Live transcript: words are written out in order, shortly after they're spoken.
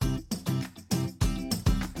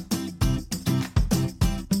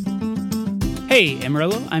Hey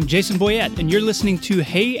Amarillo, I'm Jason Boyette, and you're listening to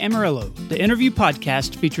Hey Amarillo, the interview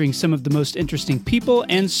podcast featuring some of the most interesting people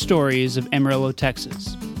and stories of Amarillo,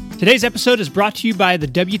 Texas. Today's episode is brought to you by the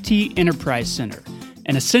WT Enterprise Center,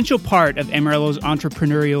 an essential part of Amarillo's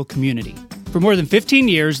entrepreneurial community. For more than 15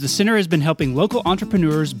 years, the center has been helping local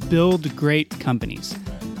entrepreneurs build great companies.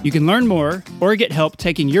 You can learn more or get help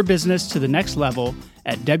taking your business to the next level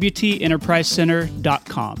at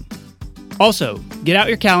WTEnterpriseCenter.com. Also, get out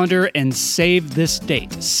your calendar and save this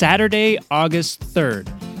date, Saturday, August 3rd.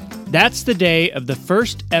 That's the day of the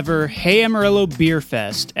first ever Hey Amarillo Beer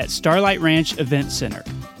Fest at Starlight Ranch Event Center.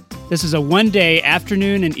 This is a one-day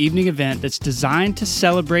afternoon and evening event that's designed to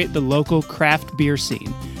celebrate the local craft beer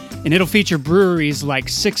scene. And it'll feature breweries like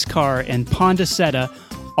Six Car and Pondaseta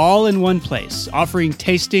all in one place, offering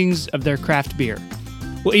tastings of their craft beer.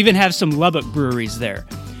 We'll even have some Lubbock breweries there.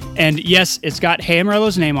 And yes, it's got Hey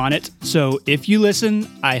Amarillo's name on it, so if you listen,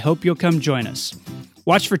 I hope you'll come join us.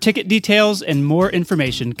 Watch for ticket details and more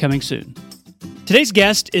information coming soon. Today's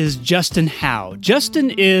guest is Justin Howe. Justin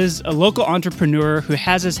is a local entrepreneur who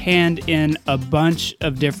has his hand in a bunch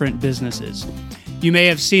of different businesses. You may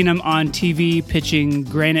have seen him on TV pitching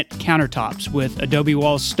granite countertops with Adobe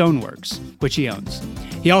Walls Stoneworks, which he owns.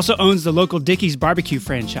 He also owns the local Dickey's Barbecue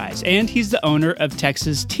franchise, and he's the owner of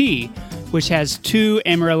Texas Tea, which has 2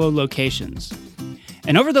 Amarillo locations.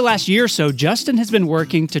 And over the last year or so, Justin has been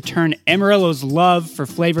working to turn Amarillo's love for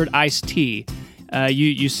flavored iced tea.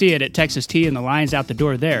 You see it at Texas Tea and the lines out the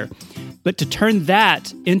door there. But to turn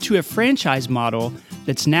that into a franchise model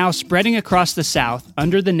that's now spreading across the South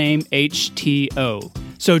under the name HTO.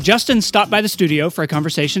 So Justin stopped by the studio for a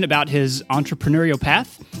conversation about his entrepreneurial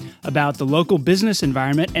path, about the local business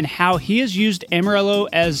environment, and how he has used Amarillo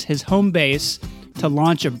as his home base to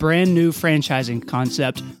launch a brand new franchising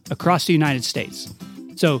concept across the United States.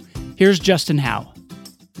 So here's Justin Howe.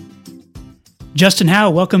 Justin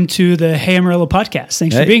Howe, welcome to the Hey Amarillo podcast.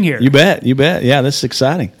 Thanks for being here. You bet. Yeah, this is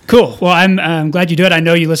exciting. Cool. Well, I'm glad you do it. I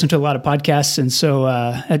know you listen to a lot of podcasts, and so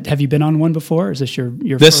have you been on one before? Is this your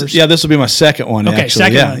first? Yeah, this will be my second one. Okay, actually.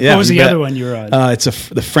 second one. Yeah, what was the other one you were on? It's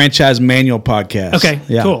the Franchise Manual podcast. Okay,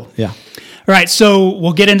 yeah, cool. Yeah. All right, so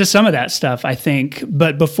we'll get into some of that stuff, I think.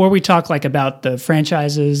 But before we talk about the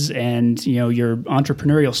franchises and your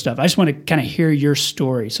entrepreneurial stuff, I just want to kind of hear your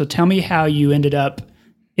story. So tell me how you ended up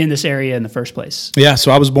in this area in the first place. Yeah,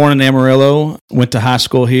 so I was born in Amarillo, went to high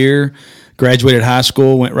school here, graduated high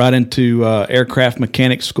school, went right into aircraft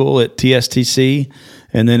mechanic school at TSTC,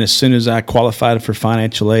 and then as soon as I qualified for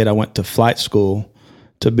financial aid, I went to flight school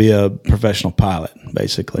to be a professional pilot,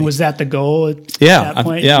 basically. Was that the goal at that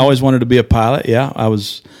point? I always wanted to be a pilot. Yeah,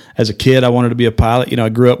 as a kid, I wanted to be a pilot. I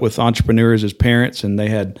grew up with entrepreneurs as parents, and they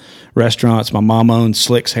had restaurants. My mom owned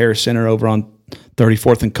Slick's Hair Center over on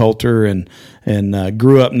 34th and Coulter, and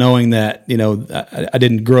grew up knowing that, I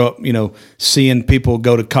didn't grow up, seeing people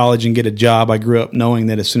go to college and get a job. I grew up knowing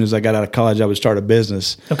that as soon as I got out of college, I would start a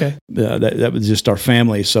business. Okay. That was just our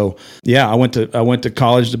family. So yeah, I went to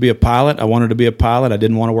college to be a pilot. I wanted to be a pilot. I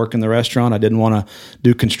didn't want to work in the restaurant. I didn't want to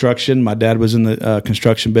do construction. My dad was in the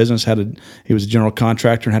construction business. He was a general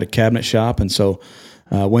contractor and had a cabinet shop. And so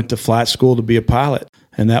went to flight school to be a pilot.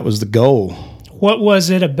 And that was the goal. What was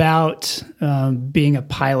it about being a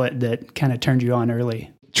pilot that kind of turned you on early?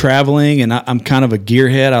 Traveling, and I'm kind of a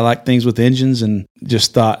gearhead. I like things with engines, and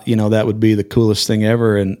just thought, that would be the coolest thing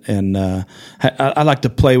ever. And I like to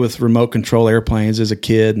play with remote control airplanes as a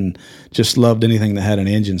kid, and just loved anything that had an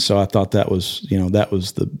engine. So I thought that was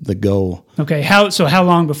the goal. Okay, how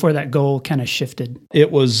long before that goal kind of shifted? It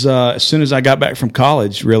was as soon as I got back from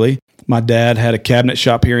college, really. My dad had a cabinet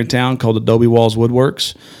shop here in town called Adobe Walls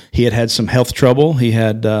Woodworks. He had some health trouble. He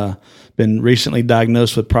had been recently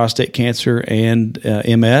diagnosed with prostate cancer and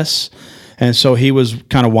MS. And so he was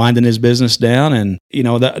kind of winding his business down, and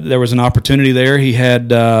there was an opportunity there. He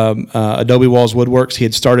had Adobe Walls Woodworks. He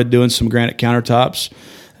had started doing some granite countertops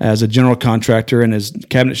as a general contractor, and his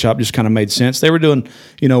cabinet shop just kind of made sense. They were doing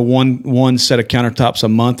one set of countertops a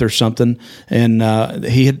month or something, and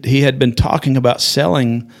he had been talking about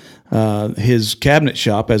selling his cabinet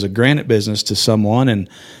shop as a granite business to someone,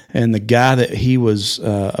 and the guy that he was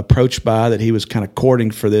approached by, that he was kind of courting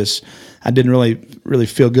for this, I didn't really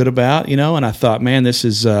feel good about, and I thought, man, this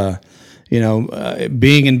is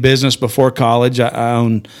being in business before college. I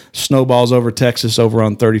own Snowballs Over Texas over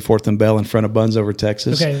on 34th and Bell in front of Buns Over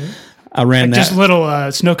Texas. Okay. I ran just a little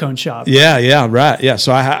snow cone shop. Yeah, right. Yeah,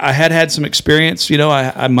 so I had some experience.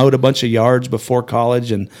 I mowed a bunch of yards before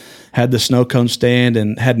college and had the snow cone stand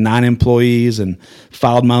and had 9 employees and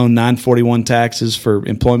filed my own 941 taxes for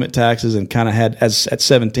employment taxes, and kind of had, at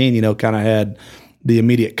 17, kind of had the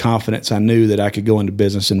immediate confidence I knew that I could go into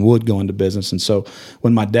business and would go into business. And so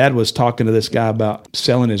when my dad was talking to this guy about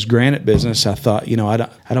selling his granite business, I thought,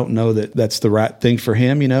 I don't know that that's the right thing for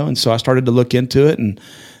him, And so I started to look into it and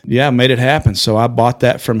made it happen. So I bought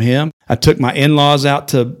that from him. I took my in-laws out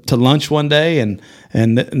to lunch one day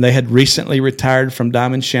and they had recently retired from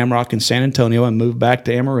Diamond Shamrock in San Antonio and moved back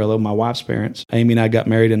to Amarillo, my wife's parents. Amy and I got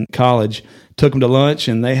married in college. Took them to lunch,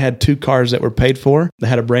 and they had 2 cars that were paid for. They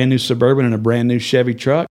had a brand new Suburban and a brand new Chevy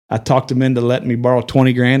truck. I talked them into letting me borrow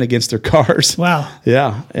 $20,000 against their cars. Wow.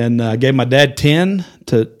 Yeah, and gave my dad 10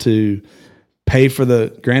 to pay for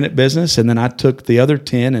the granite business, and then I took the other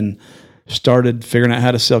 10 and started figuring out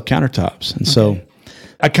how to sell countertops. And so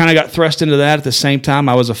I kind of got thrust into that. At the same time,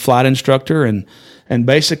 I was a flight instructor and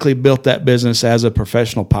basically built that business as a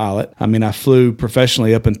professional pilot. I mean, I flew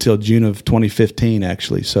professionally up until June of 2015,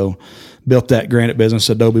 actually. So built that granite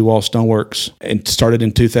business, Adobe Wall Stoneworks, and started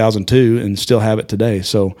in 2002 and still have it today.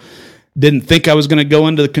 So didn't think I was going to go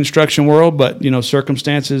into the construction world, but,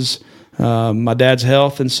 circumstances, my dad's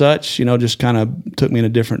health and such, just kind of took me in a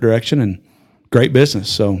different direction, and great business.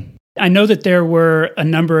 So I know that there were a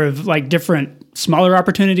number of different smaller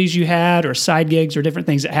opportunities you had or side gigs or different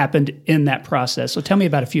things that happened in that process. So tell me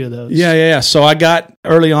about a few of those. Yeah. So I got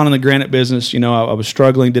early on in the granite business, I was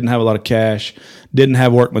struggling, didn't have a lot of cash, didn't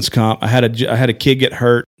have workman's comp. I had a kid get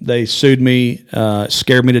hurt. They sued me,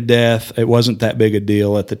 scared me to death. It wasn't that big a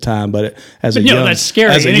deal at the time, but that's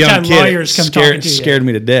scary. Anytime lawyers come talking to you. Scared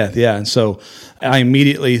me to death. Yeah. And so I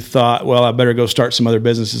immediately thought, well, I better go start some other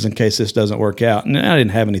businesses in case this doesn't work out. And I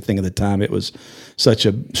didn't have anything at the time. It was such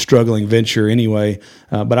a struggling venture anyway.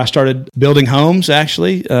 But I started building homes,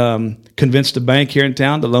 actually. Convinced a bank here in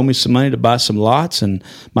town to loan me some money to buy some lots. And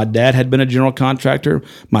my dad had been a general contractor.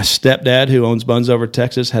 My stepdad, who owns Buns Over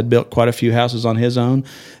Texas, had built quite a few houses on his own.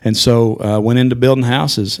 And so went into building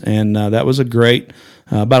houses. And that was a great,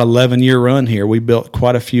 about 11-year run here. We built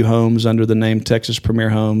quite a few homes under the name Texas Premier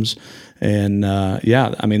Homes. And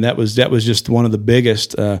that was just one of the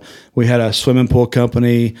biggest. We had a swimming pool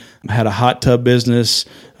company, had a hot tub business,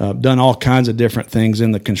 done all kinds of different things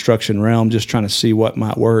in the construction realm, just trying to see what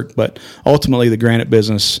might work. But ultimately, the granite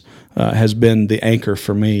business has been the anchor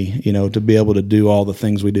for me, to be able to do all the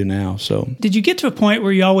things we do now. So, did you get to a point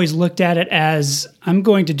where you always looked at it as, I'm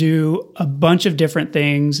going to do a bunch of different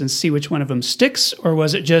things and see which one of them sticks, or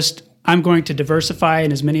was it just, I'm going to diversify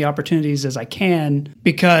in as many opportunities as I can,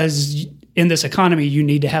 because in this economy, you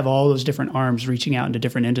need to have all those different arms reaching out into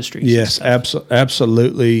different industries? Yes,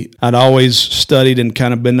 absolutely. I'd always studied and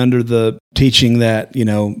kind of been under the teaching that,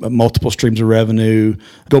 multiple streams of revenue.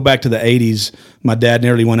 Go back to the 80s. My dad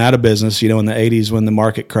nearly went out of business, in the 80s when the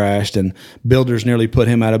market crashed, and builders nearly put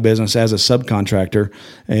him out of business as a subcontractor.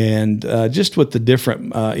 And just with the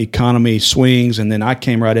different economy swings, and then I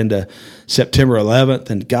came right into September 11th,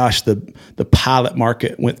 and gosh, the pilot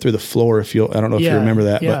market went through the floor. I don't know if you remember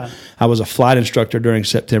that, but I was a flight instructor during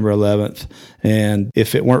September 11th, and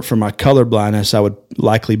if it weren't for my color blindness, I would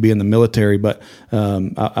likely be in the military. But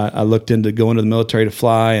I looked into going to the military to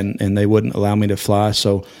fly, and they wouldn't allow me to fly.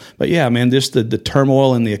 So, but yeah, man, just the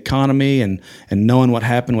turmoil in the economy and knowing what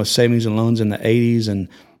happened with savings and loans in the 80s and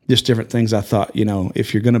just different things. I thought,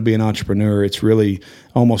 if you're going to be an entrepreneur, it's really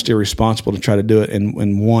almost irresponsible to try to do it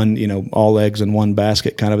in one, all eggs in one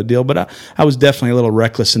basket kind of a deal. But I was definitely a little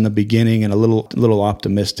reckless in the beginning and a little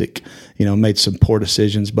optimistic, made some poor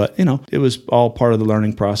decisions, but it was all part of the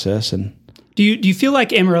learning process. And do you feel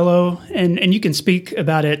like Amarillo, and you can speak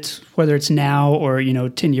about it, whether it's now or,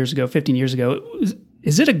 10 years ago, 15 years ago,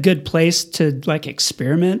 is it a good place to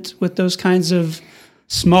experiment with those kinds of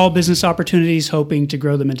small business opportunities, hoping to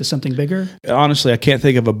grow them into something bigger? Honestly, I can't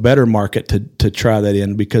think of a better market to try that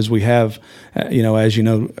in, because we have, as you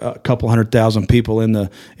know, a couple 100,000 people in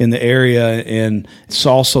the area, and it's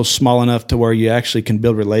also small enough to where you actually can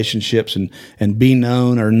build relationships and be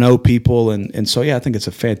known or know people. And so, yeah, I think it's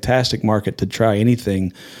a fantastic market to try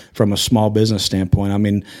anything from a small business standpoint. I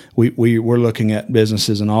mean, we're looking at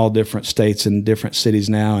businesses in all different states and different cities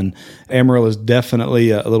now, and Amarillo is definitely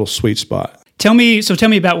a little sweet spot. Tell me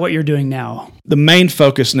about what you're doing now. The main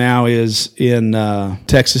focus now is in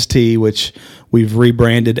Texas T, which we've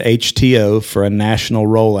rebranded HTO for a national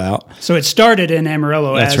rollout. So it started in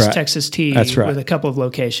Amarillo That's as right. Texas T. That's right. With a couple of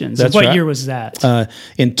locations. That's what right. year was that?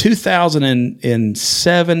 In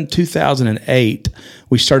 2007, 2008,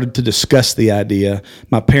 we started to discuss the idea.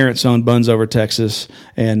 My parents owned Buns Over Texas,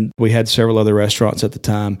 and we had several other restaurants at the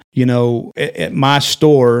time. At my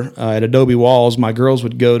store at Adobe Walls, my girls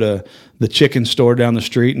would go to the chicken store down the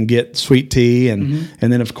street and get sweet tea, and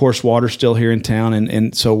then of course Water's still here in town,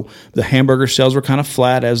 and so the hamburger sales were kind of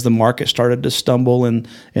flat as the market started to stumble in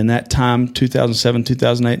that time, 2007,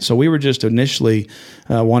 2008. So we were just initially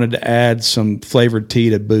wanted to add some flavored tea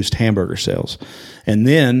to boost hamburger sales. And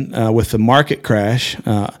then with the market crash,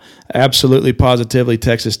 absolutely positively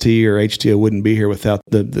Texas Tea or HTO wouldn't be here without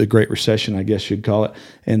the Great Recession, I guess you'd call it.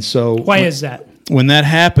 And so why is that? When that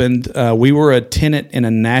happened, we were a tenant in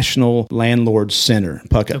a national landlord center,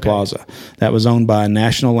 Puckett Plaza. That was owned by a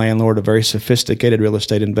national landlord, a very sophisticated real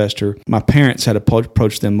estate investor. My parents had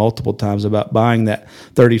approached them multiple times about buying that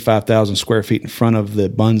 35,000 square feet in front of the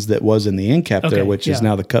Buns that was in the end cap there, which is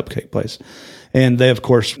now the Cupcake place. And they, of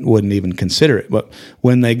course, wouldn't even consider it. But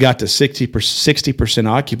when they got to 60%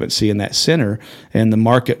 occupancy in that center and the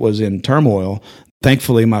market was in turmoil,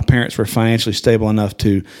 thankfully, my parents were financially stable enough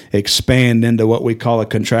to expand into what we call a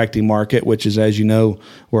contracting market, which is, as you know,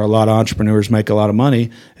 where a lot of entrepreneurs make a lot of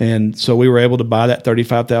money. And so we were able to buy that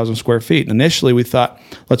 35,000 square feet. And initially, we thought,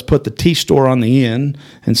 let's put the tea store on the end.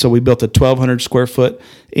 And so we built a 1,200 square foot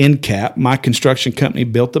end cap. My construction company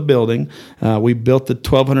built the building. We built the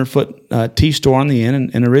 1,200-foot tea store on the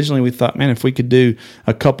end. And originally, we thought, man, if we could do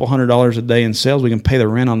a couple $100 a day in sales, we can pay the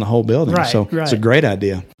rent on the whole building. It's a great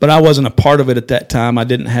idea. But I wasn't a part of it at that time. I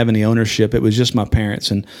didn't have any ownership. It was just my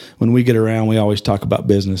parents. And when we get around, we always talk about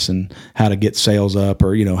business and how to get sales up,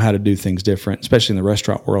 or how to do things different. Especially in the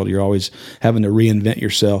restaurant world, you're always having to reinvent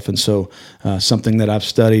yourself. And so something that I've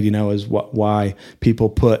studied, is why people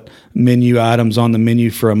put menu items on the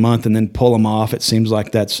menu for a month and then pull them off. It seems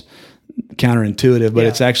like that's counterintuitive, but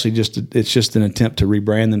it's actually just an attempt to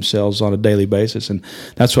rebrand themselves on a daily basis, and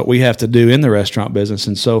that's what we have to do in the restaurant business.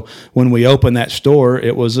 And so when we opened that store,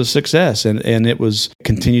 it was a success, and it was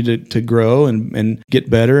continued to grow and get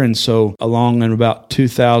better. And so along in about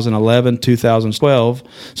 2011, 2012,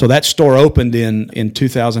 so that store opened in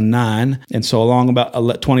 2009, and so along about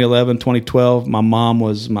 2011, 2012, my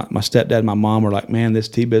stepdad and my mom were like, man, this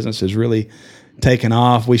tea business is really taken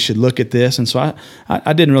off. We should look at this. And so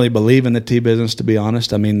I didn't really believe in the tea business, to be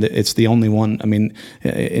honest. I mean, it's the only one. I mean,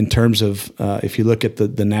 in terms of if you look at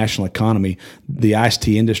the national economy, the iced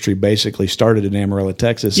tea industry basically started in Amarillo,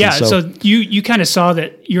 Texas. Yeah. And so you kind of saw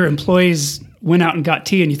that your employees went out and got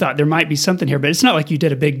tea, and you thought there might be something here, but it's not like you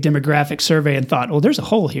did a big demographic survey and thought, there's a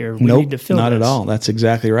hole here. We need to fill not this. At all. That's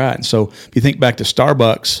exactly right. And so if you think back to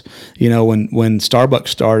Starbucks, when Starbucks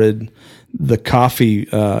started, the coffee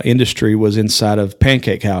industry was inside of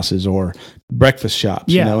pancake houses or breakfast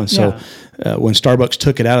shops, and so when Starbucks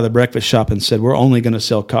took it out of the breakfast shop and said, we're only going to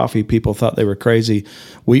sell coffee, people thought they were crazy.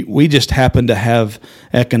 We just happened to have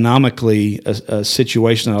economically a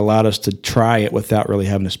situation that allowed us to try it without really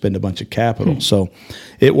having to spend a bunch of capital. So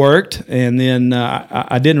it worked, and then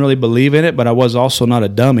I didn't really believe in it, but I was also not a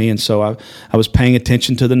dummy, and so I was paying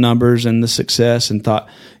attention to the numbers and the success and thought,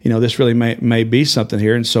 this really may be something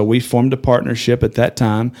here. And so we formed a partnership at that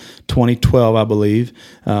time, 2012, I believe,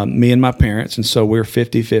 me and my parents, and so we're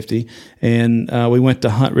 50-50. And we went to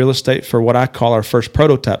hunt real estate for what I call our first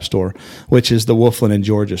prototype store, which is the Wolfland in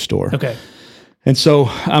Georgia store. Okay. And so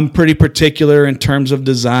I'm pretty particular in terms of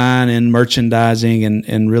design and merchandising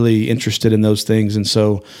and really interested in those things. And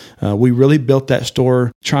so we really built that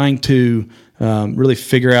store trying to really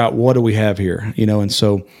figure out what do we have here, And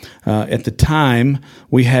so at the time,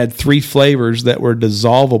 we had 3 flavors that were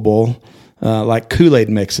dissolvable, like Kool-Aid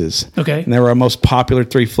mixes. Okay. And they were our most popular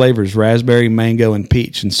 3 flavors, raspberry, mango, and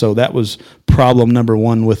peach. And so that was problem number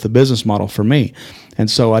 1 with the business model for me. And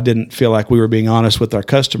so I didn't feel like we were being honest with our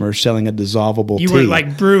customers selling a dissolvable tea. You weren't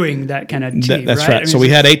like brewing that kind of tea, That's right. So we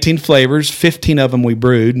had 18 flavors, 15 of them we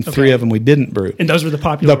brewed, and 3 of them we didn't brew. And those were the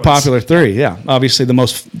popular ones. The popular 3, yeah. Obviously the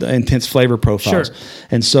most intense flavor profiles. Sure.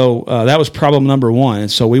 And so that was problem number 1.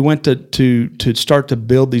 And so we went to start to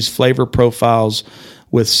build these flavor profiles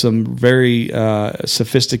with some very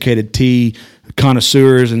sophisticated tea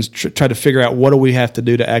connoisseurs and try to figure out what do we have to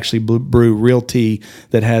do to actually brew real tea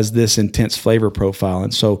that has this intense flavor profile.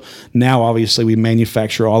 And so now obviously we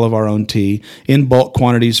manufacture all of our own tea in bulk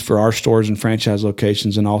quantities for our stores and franchise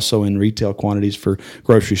locations, and also in retail quantities for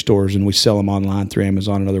grocery stores, and we sell them online through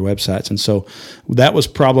Amazon and other websites. And so that was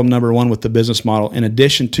problem number 1 with the business model. In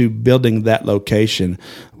addition to building that location,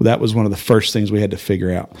 that was one of the first things we had to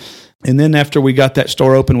figure out. And then after we got that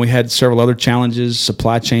store open, we had several other challenges,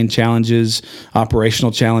 supply chain challenges,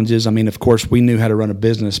 operational challenges. I mean, of course, we knew how to run a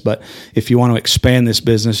business, but if you want to expand this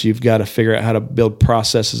business, you've got to figure out how to build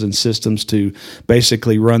processes and systems to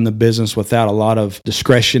basically run the business without a lot of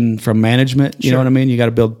discretion from management. You know what I mean? You got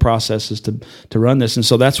to build processes to run this. And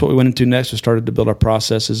so that's what we went into next. We started to build our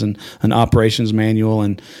processes and an operations manual.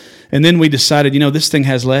 And then we decided, this thing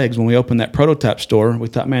has legs. When we opened that prototype store, we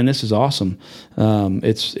thought, man, this is awesome.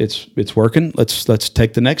 It's working. Let's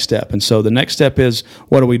take the next step. And so the next step is,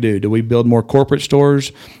 what do? Do we build more corporate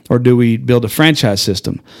stores, or do we build a franchise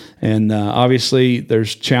system? And obviously,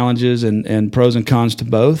 there's challenges and pros and cons to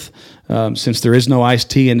both. Since there is no iced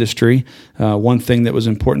tea industry, one thing that was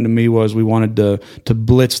important to me was we wanted to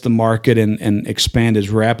blitz the market and expand as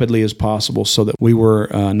rapidly as possible, so that we were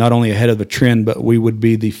not only ahead of the trend, but we would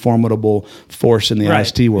be the formidable force in the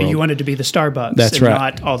iced tea world. You wanted to be the Starbucks, That's and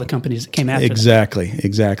right. not all the companies that came after them.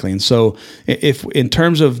 Exactly. And so, if in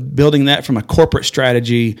terms of building that from a corporate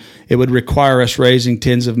strategy, it would require us raising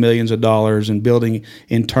tens of millions of dollars and building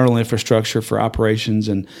internal infrastructure for operations.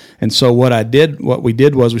 And so what we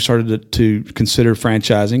did was we started to consider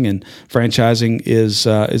franchising, and franchising is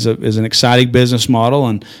an exciting business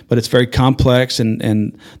model, but it's very complex,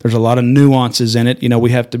 and there's a lot of nuances in it.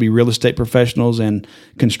 We have to be real estate professionals and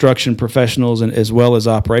construction professionals, and as well as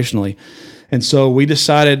operationally. And so we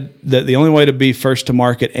decided that the only way to be first to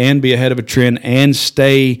market and be ahead of a trend and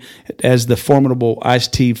stay as the formidable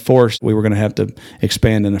iced tea force, we were going to have to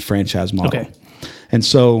expand in a franchise model. Okay. And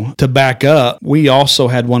so to back up, we also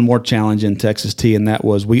had one more challenge in Texas Tea, and that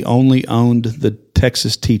was we only owned the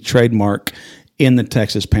Texas Tea trademark in the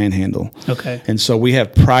Texas Panhandle. Okay. And so we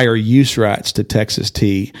have prior use rights to Texas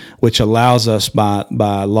Tea, which allows us by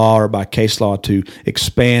law or by case law to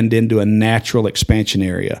expand into a natural expansion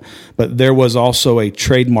area. But there was also a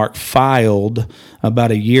trademark filed about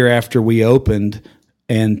a year after we opened,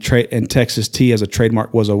 and Texas Tea as a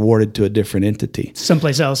trademark was awarded to a different entity.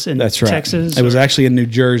 Someplace else in That's right. Texas? It was actually in New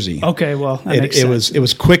Jersey. Okay, well, that makes sense. It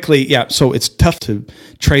was quickly, so it's tough to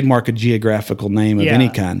trademark a geographical name of any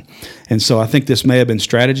kind. And so I think this may have been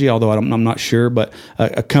strategy, although I'm not sure, but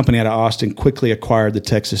a company out of Austin quickly acquired the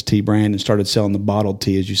Texas Tea brand and started selling the bottled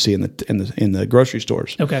tea, as you see in the grocery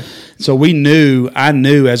stores. Okay. So I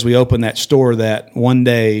knew as we opened that store that one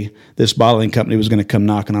day this bottling company was going to come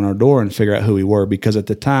knocking on our door and figure out who we were, because at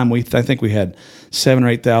the time I think we had 7,000 or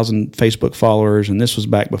 8,000 Facebook followers, and this was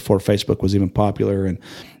back before Facebook was even popular.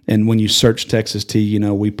 And when you search Texas Tea,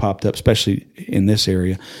 we popped up, especially in this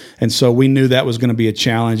area. And so we knew that was going to be a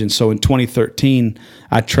challenge. And so in 2013,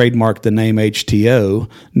 I trademarked the name HTO,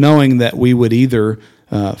 knowing that we would either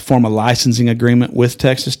form a licensing agreement with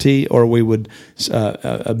Texas Tea, or we would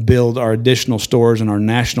build our additional stores, and our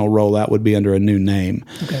national rollout would be under a new name.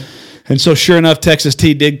 Okay. And so sure enough, Texas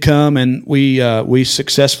Tea did come, and we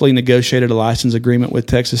successfully negotiated a license agreement with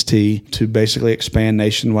Texas Tea to basically expand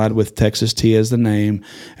nationwide with Texas Tea as the name.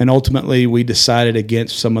 And ultimately, we decided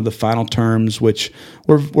against some of the final terms, which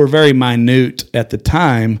were very minute at the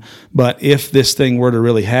time. But if this thing were to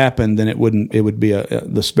really happen, then it would be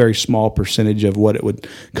this very small percentage of what it would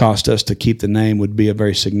cost us to keep the name would be a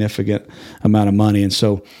very significant amount of money. And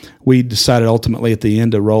so we decided ultimately at the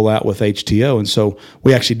end to roll out with HTO. And so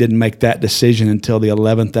we actually didn't make that decision until the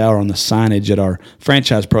 11th hour on the signage at our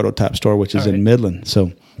franchise prototype store, which is in Midland.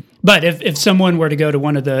 So, but if someone were to go to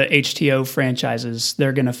one of the HTO franchises,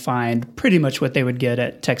 they're going to find pretty much what they would get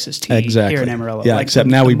at Texas Tea here in Amarillo. Yeah, except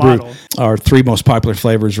now we brew. Our three most popular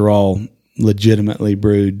flavors are all legitimately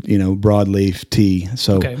brewed, broadleaf tea.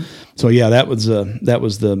 So, so yeah, that was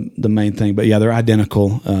the main thing. But yeah, they're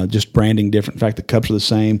identical, just branding different. In fact, the cups are the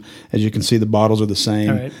same. As you can see, the bottles are the same.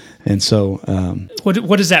 All right. And so,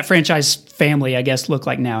 what does that franchise family, I guess, look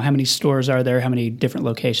like now? How many stores are there? How many different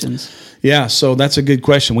locations? Yeah, so that's a good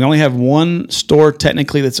question. We only have one store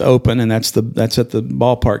technically that's open, and that's at the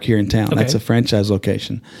ballpark here in town. Okay. That's a franchise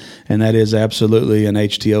location, and that is absolutely an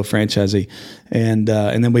HTO franchisee. And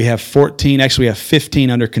then we have 14. Actually, we have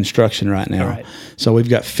 15 under construction right now. All right. So we've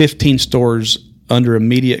got 15 stores under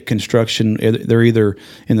immediate construction. They're either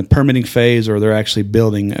in the permitting phase or they're actually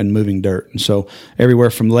building and moving dirt. And so everywhere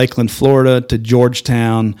from Lakeland, Florida to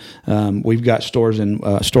Georgetown, we've got store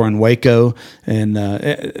in Waco,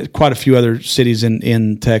 and quite a few other cities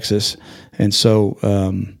in Texas. And so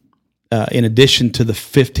in addition to the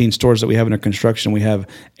 15 stores that we have under construction, we have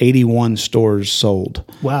 81 stores sold.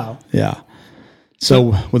 Wow. Yeah.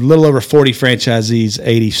 So with a little over 40 franchisees,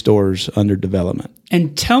 80 stores under development.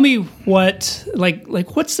 And tell me what's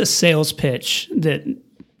the sales pitch that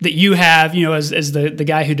you have, as the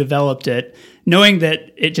guy who developed it, knowing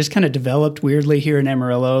that it just kind of developed weirdly here in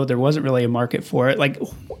Amarillo, there wasn't really a market for it. Like,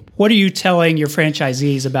 what are you telling your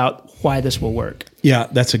franchisees about why this will work? Yeah,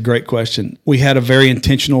 that's a great question. We had a very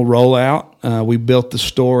intentional rollout. We built the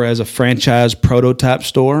store as a franchise prototype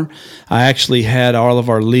store. I actually had all of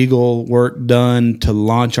our legal work done to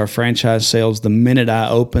launch our franchise sales the minute I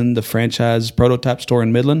opened the franchise prototype store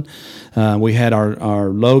in Midland. We had our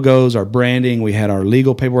logos, our branding, we had our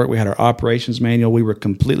legal paperwork, we had our operations manual. We were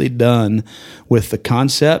completely done with the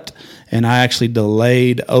concept, and I actually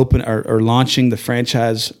delayed launching the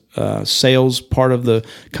franchise sales part of the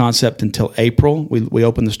concept until April. We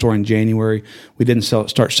opened the store in January. We didn't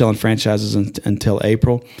start selling franchises until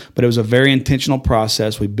April, but it was a very intentional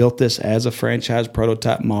process. We built this as a franchise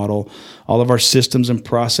prototype model. All of our systems and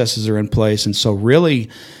processes are in place, and so really,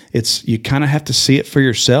 you kind of have to see it for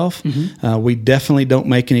yourself. Mm-hmm. We definitely don't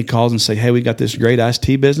make any calls and say, hey, we got this great iced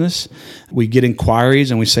tea business. We get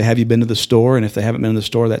inquiries and we say, have you been to the store? And if they haven't been to the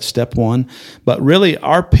store, that's step one. But really,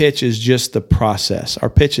 our pitch is just the process. Our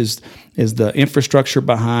pitch is the infrastructure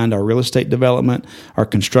behind our real estate development, our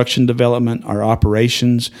construction development, our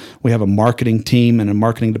operations. We have a marketing team and a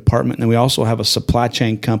marketing department, and we also have a supply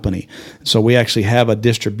chain company. So we actually have a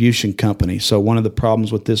distribution company. So one of the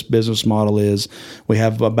problems with this business model is we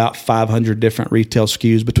have about 500 different retail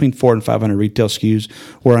SKUs, between 400 and 500 retail SKUs.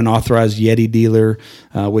 We're an authorized Yeti dealer,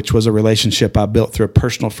 which was a relationship I built through a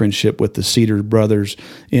personal friendship with the Cedar brothers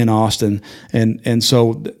in Austin. And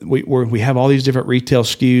so we have all these different retail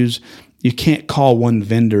SKUs. You can't call one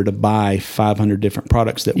vendor to buy 500 different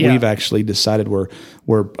products that we've actually decided were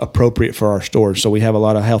appropriate for our stores. So we have a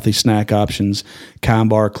lot of healthy snack options: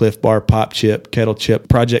 Kind Bar, Cliff Bar, Pop Chip, Kettle Chip.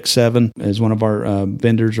 Project 7 is one of our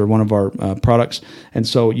vendors or one of our products. And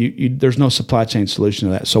so there's no supply chain solution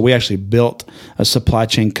to that. So we actually built a supply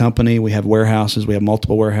chain company. We have warehouses. We have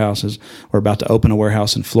multiple warehouses. We're about to open a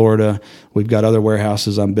warehouse in Florida. We've got other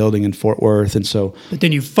warehouses I'm building in Fort Worth. And so, but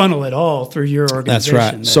then you funnel it all through your organization.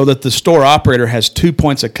 That's right. So that the store operator has 2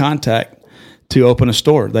 points of contact to open a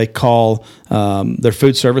store. They call their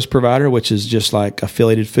food service provider, which is just like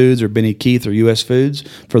Affiliated Foods or Benny Keith or U.S. Foods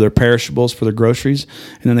for their perishables, for their groceries,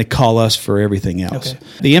 and then they call us for everything else. Okay.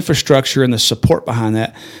 The infrastructure and the support behind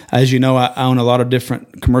that, as you know, I own a lot of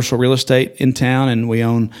different commercial real estate in town, and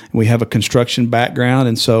we have a construction background,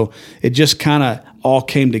 and so it just kind of all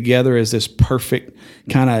came together as this perfect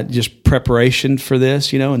kind of just preparation for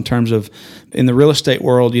this, in terms of, in the real estate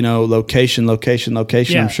world, location.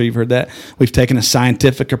 Yeah. I'm sure you've heard that. We've taken a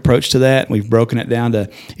scientific approach to that. We've broken it down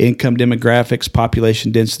to income demographics,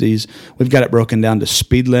 population densities. We've got it broken down to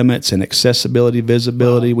speed limits and accessibility,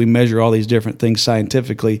 visibility. Wow. We measure all these different things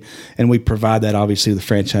scientifically, and we provide that obviously to the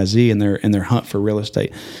franchisee in their hunt for real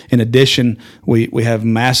estate. In addition, we have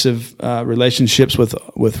massive relationships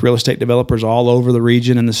with real estate developers all over the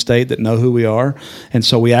region and the state that know who we are. And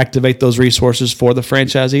so we activate those resources for the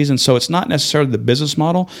franchisees. And so it's not necessarily the business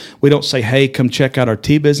model. We don't say, hey, come check out our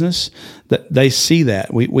tea business. That they see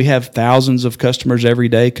that. We have thousands of customers every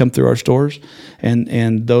day come through our stores.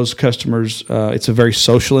 And those customers, it's a very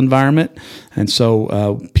social environment. And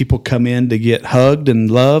so people come in to get hugged and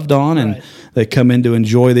loved on, and right. They come in to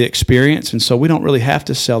enjoy the experience. And so we don't really have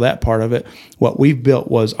to sell that part of it. What we've built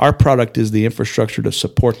was our product is the infrastructure to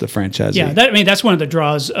support the franchisee. Yeah, that's one of the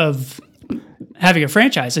draws of having a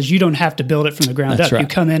franchise is you don't have to build it from the ground up. Right. You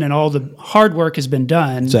come in and all the hard work has been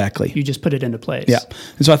done. Exactly. You just put it into place. Yeah.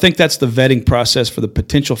 And so I think that's the vetting process for the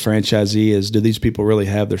potential franchisee is, do these people really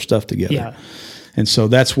have their stuff together? Yeah. And so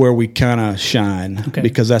that's where we kind of shine,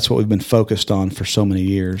 because that's what we've been focused on for so many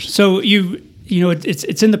years. So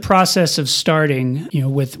it's in the process of starting,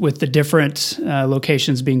 with the different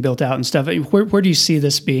locations being built out and stuff. Where do you see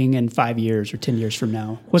this being in 5 years or 10 years from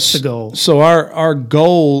now? What's the goal? So our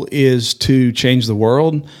goal is to change the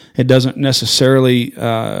world. It doesn't necessarily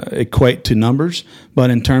equate to numbers, but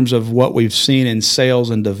in terms of what we've seen in sales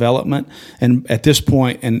and development, and at this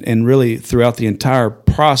point, and really throughout the entire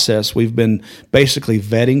process, we've been basically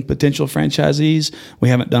vetting potential franchisees. We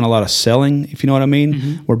haven't done a lot of selling, if you know what I mean.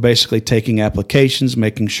 Mm-hmm. We're basically taking applications,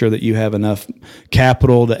 making sure that you have enough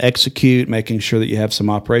capital to execute, making sure that you have some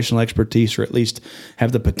operational expertise, or at least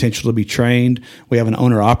have the potential to be trained. We have an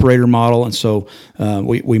owner-operator model, and so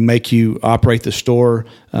we make you operate the store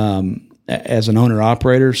as an owner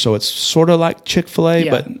operator. So it's sort of like Chick-fil-A,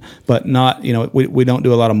 but not, we don't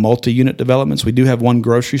do a lot of multi-unit developments. We do have one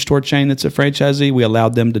grocery store chain that's a franchisee. We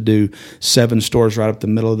allowed them to do 7 stores right up the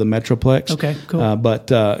middle of the Metroplex. Okay, cool.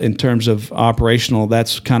 But in terms of operational,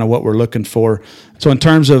 that's kind of what we're looking for. So in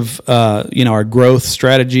terms of our growth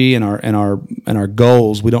strategy and our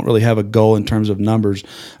goals, we don't really have a goal in terms of numbers.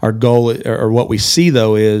 Our goal, or what we see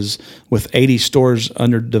though, is with 80 stores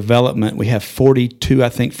under development, we have 42, I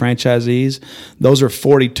think, franchisees. Those are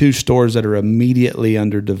 42 stores that are immediately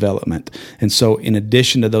under development. And so in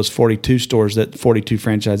addition to those 42 stores that 42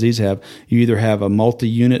 franchisees have, you either have a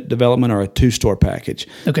multi-unit development or a 2-store package.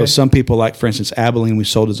 Okay. So some people, like for instance, Abilene, we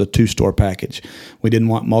sold as a 2-store package. We didn't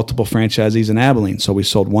want multiple franchisees in Abilene, so we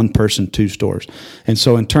sold one person, 2 stores. And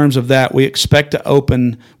so in terms of that, we expect to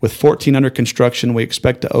open, with 14 under construction, we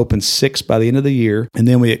expect to open 6 by the end of the year, and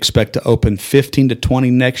then we expect to open 15 to 20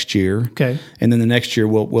 next year. Okay. And then the next year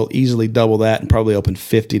we'll easily double that and probably open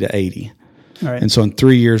 50 to 80. All right. And so in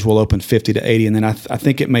 3 years we'll open 50 to 80, and then I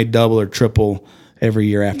think it may double or triple every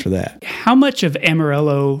year after that. How much of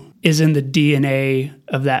Amarillo is in the DNA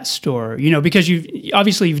of that store? Because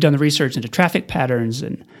you've done the research into traffic patterns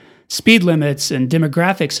and speed limits and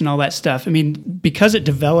demographics and all that stuff. I mean, because it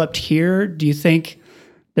developed here, do you think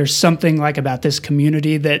there's something like about this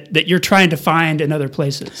community that you're trying to find in other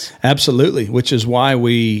places? Absolutely, which is why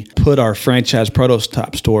we put our franchise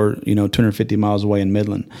prototype store, 250 miles away in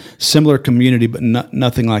Midland. Similar community, but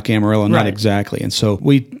nothing like Amarillo, not exactly. And so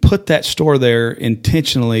we put that store there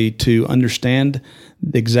intentionally to understand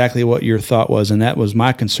exactly what your thought was, and that was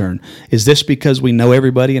my concern. Is this because we know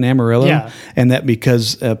everybody in Amarillo? Yeah. And that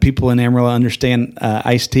because people in Amarillo understand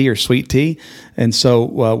iced tea or sweet tea? And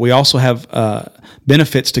so we also have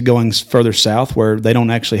benefits to going further south where they don't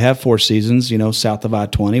actually have 4 seasons, south of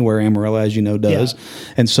I-20, where Amarillo, as you know, does.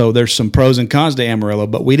 Yeah. And so there's some pros and cons to Amarillo,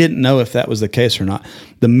 but we didn't know if that was the case or not.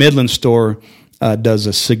 The Midland store does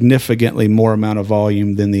a significantly more amount of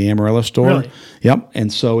volume than the Amarillo store. Really? Yep.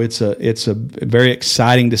 And so it's a very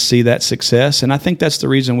exciting to see that success. And I think that's the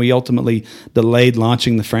reason we ultimately delayed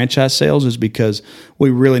launching the franchise sales, is because we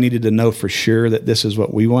really needed to know for sure that this is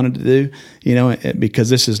what we wanted to do, because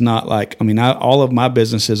this is not like, all of my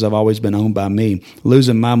businesses have always been owned by me.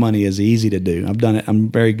 Losing my money is easy to do. I've done it. I'm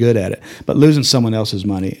very good at it. But losing someone else's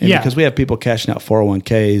money, and because we have people cashing out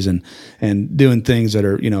 401ks and doing things that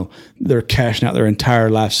are, they're cashing out their entire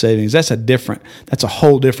life savings. That's a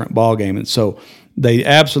whole different ballgame. And so they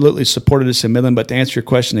absolutely supported us in Midland. But to answer your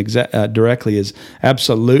question directly, is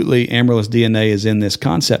absolutely Amarillo's DNA is in this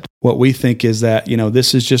concept. What we think is that,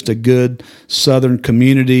 this is just a good Southern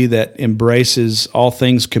community that embraces all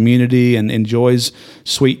things community and enjoys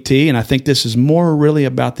sweet tea. And I think this is more really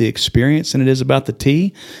about the experience than it is about the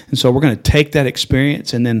tea. And so we're going to take that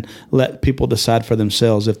experience and then let people decide for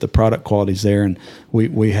themselves if the product quality is there. And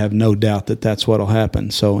we have no doubt that that's what will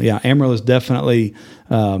happen. So, yeah, Amarillo is definitely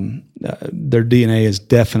their DNA is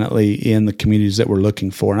definitely in the communities that we're looking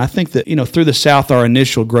for. And I think that, through the South, our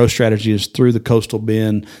initial growth strategy is through the coastal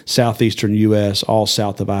bend, southeastern U.S., all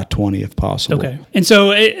south of I-20 if possible. Okay. And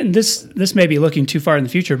so this may be looking too far in the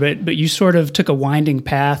future, but you sort of took a winding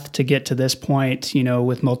path to get to this point,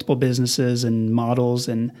 with multiple businesses and models.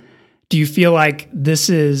 And do you feel like this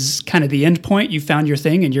is kind of the end point? You found your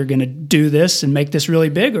thing and you're going to do this and make this really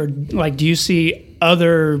big? Or do you see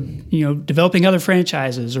other, developing other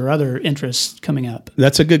franchises or other interests coming up?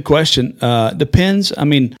 That's a good question. Depends.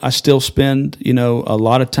 I still spend, a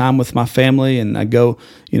lot of time with my family, and I go,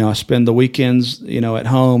 I spend the weekends, at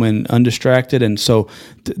home and undistracted. And so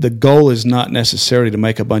the goal is not necessarily to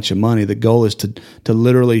make a bunch of money. The goal is to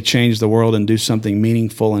literally change the world and do something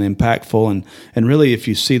meaningful and impactful. And really, if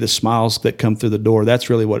you see the smiles that come through the door,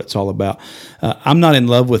 that's really what it's all about. I'm not in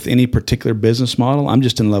love with any particular business model. I'm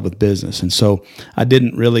just in love with business. And so I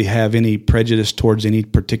didn't really have any prejudice towards any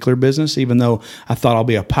particular business, even though I thought I'll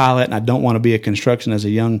be a pilot and I don't want to be a construction as a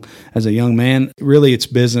young man. Really, it's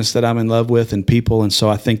business that I'm in love with and people. And so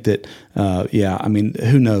I think that,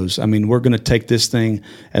 who knows? We're going to take this thing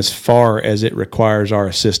as far as it requires our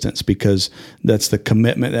assistance, because that's the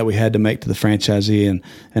commitment that we had to make to the franchisee.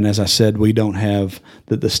 And as I said, we don't have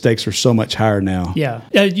the stakes are so much higher now. Yeah.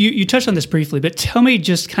 You touched on this briefly, but tell me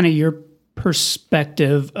just kind of your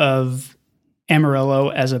perspective of Amarillo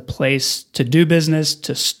as a place to do business,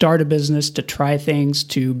 to start a business, to try things,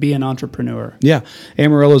 to be an entrepreneur. Yeah.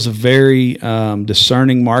 Amarillo is a very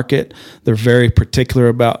discerning market. They're very particular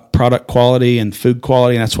about product quality and food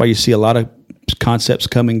quality, and that's why you see a lot of concepts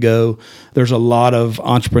come and go. There's a lot of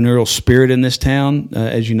entrepreneurial spirit in this town.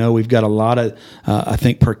 As you know, we've got a lot of, I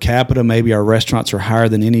think per capita, maybe our restaurants are higher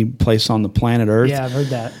than any place on the planet Earth. Yeah, I've heard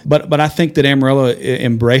that. But I think that Amarillo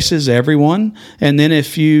embraces everyone. And then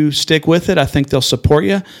if you stick with it, I think they'll support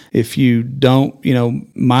you. If you don't,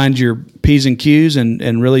 mind your P's and Q's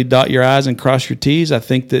and really dot your I's and cross your T's, I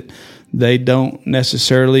think that they don't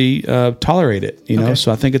necessarily tolerate it, Okay.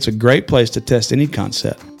 So I think it's a great place to test any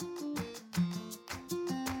concept.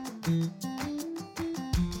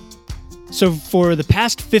 So for the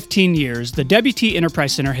past 15 years, the WT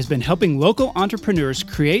Enterprise Center has been helping local entrepreneurs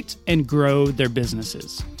create and grow their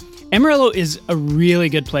businesses. Amarillo is a really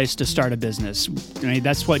good place to start a business.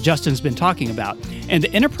 That's what Justin's been talking about. And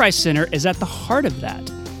the Enterprise Center is at the heart of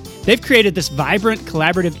that. They've created this vibrant,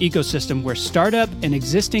 collaborative ecosystem where startup and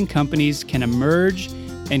existing companies can emerge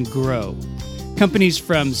and grow. Companies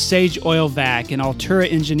from Sage Oil Vac and Altura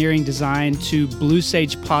Engineering Design to Blue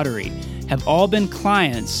Sage Pottery have all been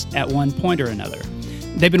clients at one point or another.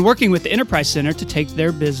 They've been working with the Enterprise Center to take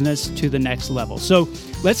their business to the next level. So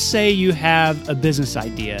let's say you have a business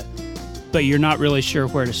idea, but you're not really sure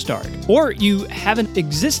where to start. Or you have an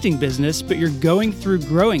existing business, but you're going through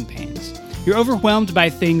growing pains. You're overwhelmed by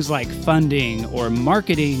things like funding or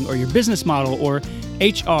marketing or your business model or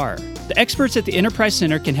HR. The experts at the Enterprise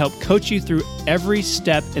Center can help coach you through every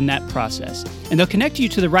step in that process, and they'll connect you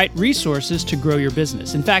to the right resources to grow your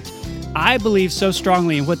business. In fact, I believe so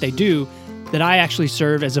strongly in what they do that I actually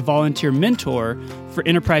serve as a volunteer mentor for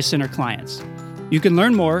Enterprise Center clients. You can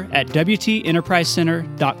learn more at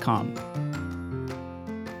WTEnterpriseCenter.com.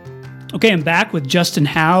 Okay, I'm back with Justin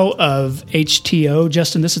Howe of HTO.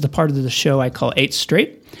 Justin, this is the part of the show I call 8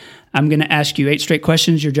 Straight. I'm going to ask you 8 straight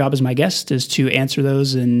questions. Your job as my guest is to answer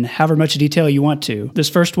those in however much detail you want to. This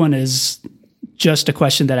first one is just a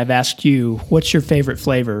question that I've asked you. What's your favorite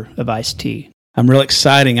flavor of iced tea? I'm real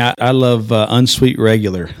exciting. I love unsweet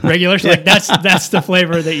regular. Regular? Like that's the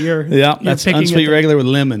flavor that you're that's picking unsweet regular with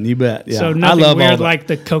lemon. You bet. Yeah. So nothing weird like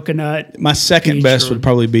the coconut. My second best would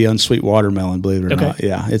probably be unsweet watermelon, believe it or not.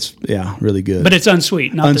 Yeah, it's really good. But it's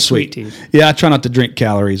unsweet, not unsweet. The sweet tea. Yeah, I try not to drink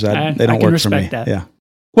calories. They don't work for me. That. Yeah.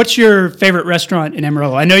 What's your favorite restaurant in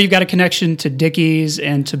Amarillo? I know you've got a connection to Dickey's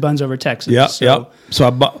and to Buns Over Texas. Yep.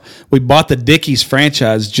 So we bought the Dickey's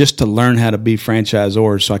franchise just to learn how to be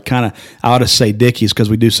franchisors. So I ought to say Dickey's because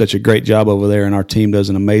we do such a great job over there, and our team does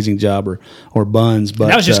an amazing job, or Buns. But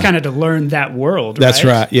that was just kind of to learn that world. That's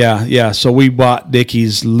right. Yeah. So we bought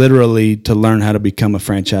Dickey's literally to learn how to become a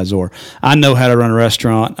franchisor. I know how to run a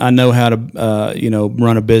restaurant. I know how to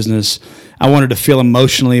run a business. I wanted to feel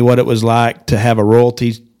emotionally what it was like to have a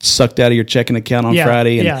royalty sucked out of your checking account on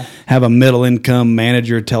Friday and have a middle income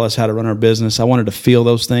manager tell us how to run our business. I wanted to feel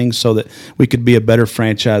those things so that we could be a better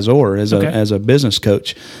franchisor as a business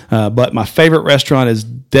coach. But my favorite restaurant is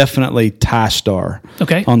definitely Thai Star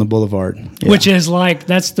on the Boulevard. Yeah. Which is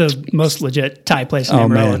that's the most legit Thai place in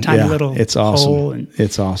Amarillo. Tiny little it's awesome. hole.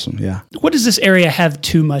 It's awesome, yeah. What does this area have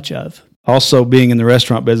too much of? Also, being in the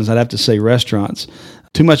restaurant business, I'd have to say restaurants.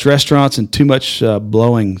 Too much restaurants and too much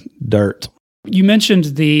blowing dirt. You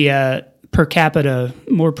mentioned the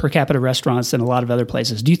more per capita restaurants than a lot of other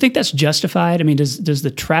places. Do you think that's justified? I mean, does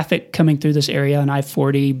the traffic coming through this area on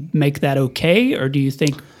I-40 make that okay, or do you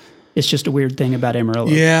think it's just a weird thing about Amarillo?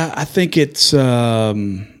 Yeah, I think it's. I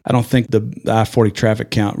don't think the I-40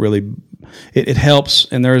 traffic count really. It helps,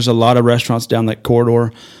 and there's a lot of restaurants down that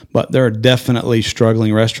corridor, but there are definitely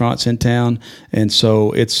struggling restaurants in town, and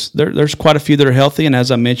so there's quite a few that are healthy, and as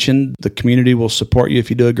I mentioned, the community will support you if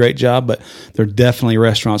you do a great job, but there are definitely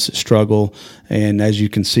restaurants that struggle, and as you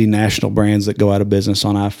can see, national brands that go out of business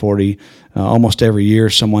on I-40 almost every year.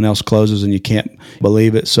 Someone else closes, and you can't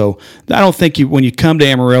believe it. So I don't think when you come to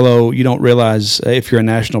Amarillo, you don't realize if you're a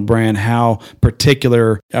national brand how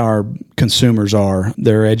particular our consumers are.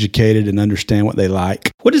 They're educated and understand what they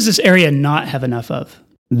like. What does this area not have enough of?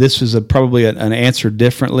 This is probably an answer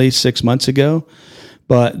differently 6 months ago,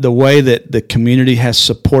 but the way that the community has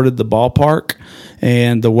supported the ballpark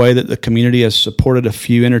and the way that the community has supported a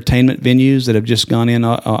few entertainment venues that have just gone in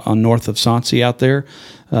on north of Soncy out there,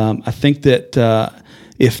 I think that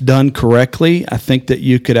if done correctly, I think that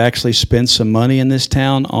you could actually spend some money in this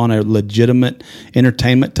town on a legitimate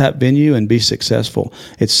entertainment type venue and be successful.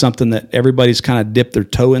 It's something that everybody's kind of dipped their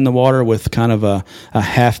toe in the water with kind of a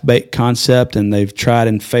half-baked concept, and they've tried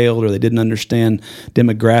and failed, or they didn't understand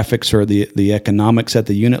demographics or the economics at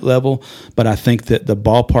the unit level. But I think that the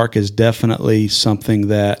ballpark is definitely something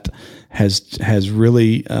that has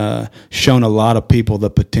really shown a lot of people the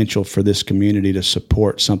potential for this community to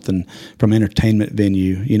support something from entertainment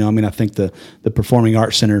venue. I think the Performing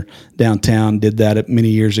Arts Center downtown did that many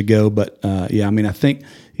years ago, but I think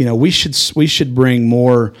we should bring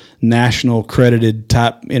more national credited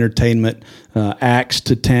type entertainment acts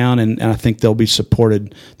to town, and I think they'll be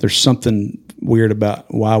supported. There's something weird about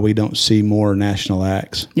why we don't see more national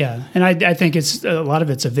acts. Yeah, and I think it's a lot of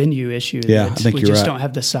it's a venue issue. Yeah, I think we you're just right. don't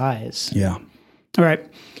have the size. Yeah. All right.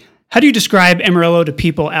 How do you describe Amarillo to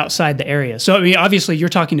people outside the area? So, obviously, you're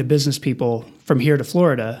talking to business people from here to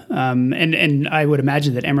Florida, and I would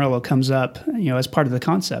imagine that Amarillo comes up, as part of the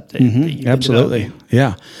concept. That you've been Absolutely, developing.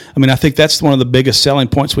 yeah. I think that's one of the biggest selling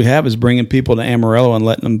points we have is bringing people to Amarillo and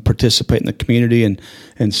letting them participate in the community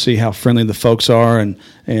and see how friendly the folks are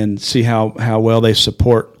and see how well they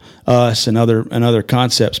support us and other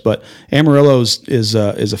concepts. But Amarillo is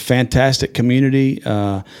a fantastic community.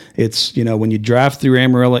 It's when you drive through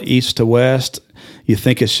Amarillo east to west, you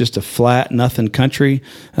think it's just a flat, nothing country.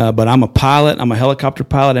 But I'm a pilot. I'm a helicopter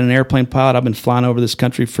pilot and an airplane pilot. I've been flying over this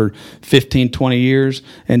country for 15, 20 years.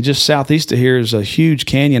 And just southeast of here is a huge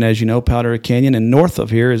canyon, as you know, Powder Canyon. And north of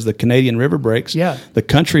here is the Canadian River Breaks. Yeah. The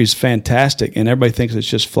country is fantastic, and everybody thinks it's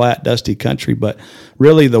just flat, dusty country. But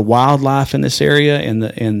really, the wildlife in this area and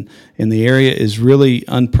the area is really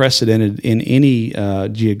unprecedented in any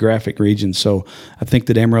geographic region. So I think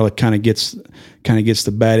that Amarillo kind of gets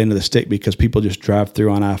the bad end of the stick because people just drive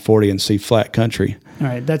through on I-40 and see flat country. All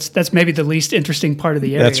right, that's maybe the least interesting part of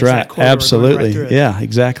the area. That's right, absolutely. Right, yeah,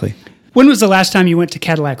 exactly. When was the last time you went to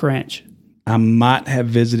Cadillac Ranch? I might have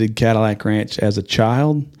visited Cadillac Ranch as a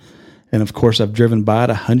child. And of course, I've driven by it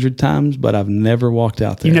 100 times, but I've never walked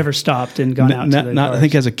out there. You never stopped and gone out to the I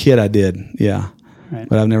think as a kid I did, yeah. Right.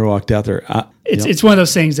 But I've never walked out there. It's one of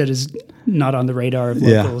those things that is not on the radar of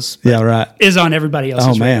locals. Yeah, right. Is on everybody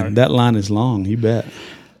else's radar. Oh man, that line is long. You bet.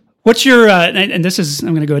 What's your and this is I'm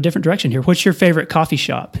going to go a different direction here. What's your favorite coffee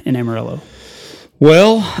shop in Amarillo?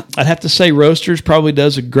 Well, I'd have to say Roasters probably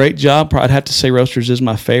does a great job. I'd have to say Roasters is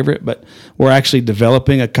my favorite, but we're actually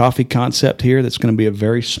developing a coffee concept here that's going to be a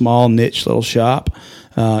very small niche little shop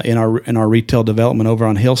in our retail development over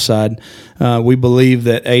on Hillside. We believe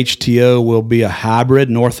that HTO will be a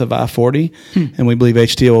hybrid north of I-40, and we believe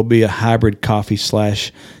HTO will be a hybrid coffee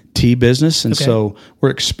 / tea business. And so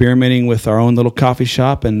we're experimenting with our own little coffee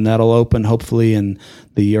shop, and that'll open hopefully in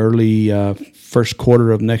the early first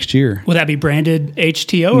quarter of next year. Will that be branded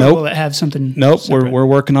HTO, or Nope. will it have something? Nope. separate? We're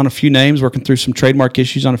working on a few names, working through some trademark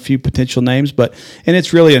issues on a few potential names, and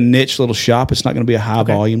it's really a niche little shop. It's not going to be a high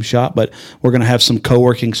volume shop, but we're going to have some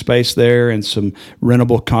co-working space there and some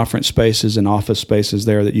rentable conference spaces and office spaces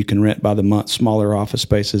there that you can rent by the month, smaller office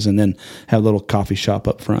spaces, and then have a little coffee shop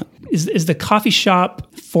up front. Is the coffee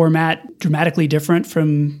shop format dramatically different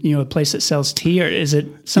from a place that sells tea, or is it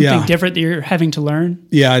something different that you're having to learn?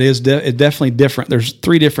 Yeah, it is. It's definitely different. There's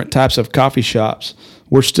 3 different types of coffee shops.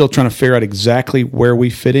 We're still trying to figure out exactly where we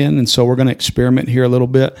fit in, and so we're going to experiment here a little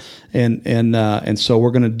bit, and so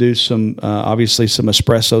we're going to do some obviously some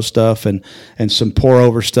espresso stuff and some pour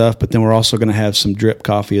over stuff, but then we're also going to have some drip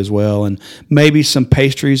coffee as well, and maybe some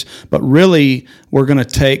pastries. But really, we're going to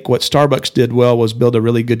take what Starbucks did well was build a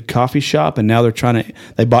really good coffee shop, and now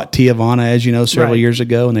they bought Tea Havana, as you know, several years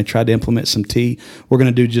ago, and they tried to implement some tea. We're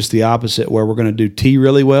going to do just the opposite, where we're going to do tea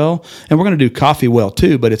really well, and we're going to do coffee well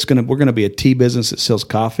too. But we're going to be a tea business that sells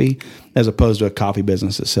coffee as opposed to a coffee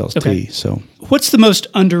business that sells tea. So, what's the most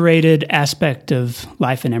underrated aspect of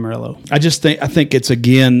life in Amarillo? I think it's,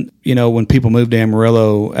 again, when people move to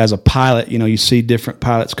Amarillo as a pilot, you see different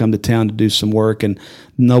pilots come to town to do some work, and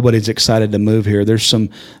nobody's excited to move here. There's some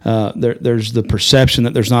there's the perception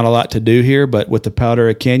that there's not a lot to do here, but with the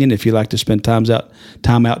Powder Canyon, if you like to spend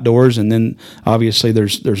time outdoors, and then obviously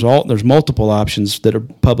there's multiple options that are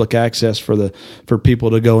public access for people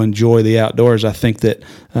to go enjoy the outdoors. I think that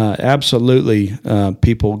absolutely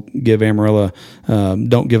people give Amarillo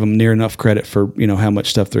don't give them near enough credit for how much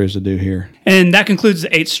stuff there is to do here. And that concludes the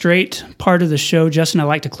 8th Straight part of the show. Justin, I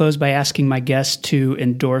like to close by asking my guests to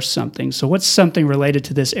endorse something. So what's something related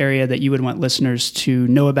to this area that you would want listeners to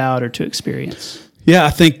know about or to experience? Yeah, I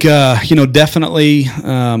think definitely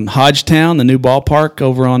Hodgetown, the new ballpark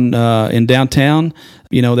over in downtown.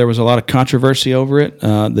 There was a lot of controversy over it.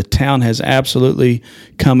 The town has absolutely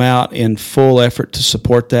come out in full effort to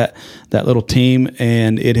support that little team,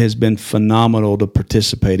 and it has been phenomenal to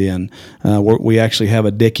participate in. We actually have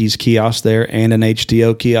a Dickies kiosk there and an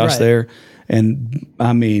HTO kiosk there. and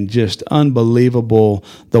I mean, just unbelievable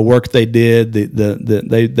the work they did. They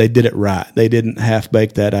did it right. They didn't half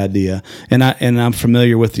bake that idea. And I'm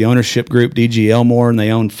familiar with the ownership group, DG Elmore, and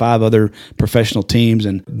they own 5 other professional teams,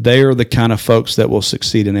 and they are the kind of folks that will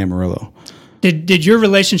succeed in Amarillo. Did your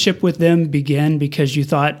relationship with them begin because you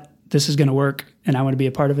thought this is going to work and I want to be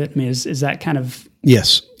a part of it? I mean, is that kind of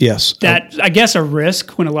yes that I guess a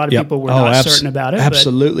risk when a lot of people were not certain about it?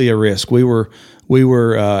 Absolutely a risk. We were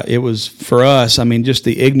it was for us, I mean, just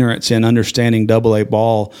the ignorance in understanding AA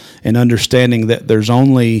ball and understanding that there's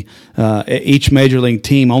only each major league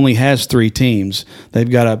team only has 3 teams. They've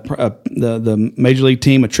got the major league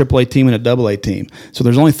team, a AAA team, and a AA team. So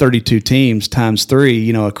there's only 32 teams times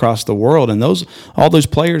 3, across the world. And all those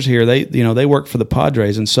players here, they work for the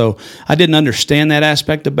Padres. And so I didn't understand that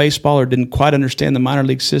aspect of baseball, or didn't quite understand the minor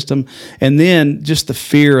league system. And then just the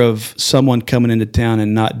fear of someone coming into town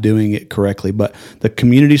and not doing it correctly. But the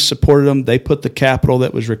community supported them. They put the capital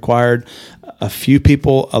that was required. A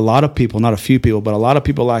lot of people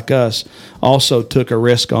like us also took a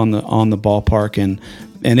risk on the ballpark, and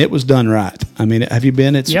it was done right. I mean, have you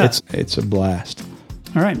been? It's a blast.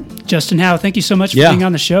 All right. Justin Howe, thank you so much for being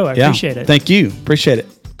on the show. I appreciate it. Thank you. Appreciate it.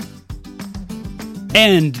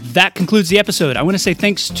 And that concludes the episode. I want to say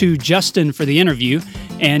thanks to Justin for the interview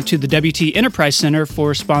and to the WT Enterprise Center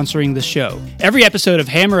for sponsoring the show. Every episode of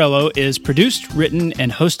Hey Amarillo is produced, written, and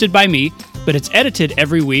hosted by me, but it's edited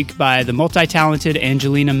every week by the multi-talented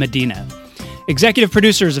Angelina Medina. Executive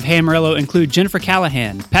producers of Hey Amarillo include Jennifer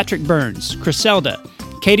Callahan, Patrick Burns, Criselda,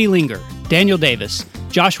 Katie Linger, Daniel Davis,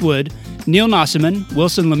 Josh Wood, Neil Nosseman,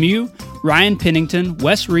 Wilson Lemieux, Ryan Pennington,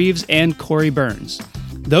 Wes Reeves, and Corey Burns.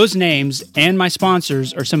 Those names and my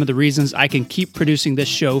sponsors are some of the reasons I can keep producing this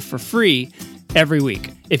show for free every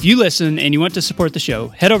week. If you listen and you want to support the show,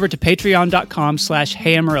 head over to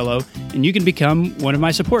patreon.com/HeyAmarillo and you can become one of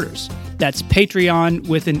my supporters. That's Patreon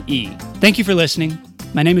with an E. Thank you for listening.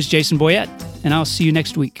 My name is Jason Boyette, and I'll see you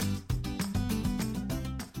next week.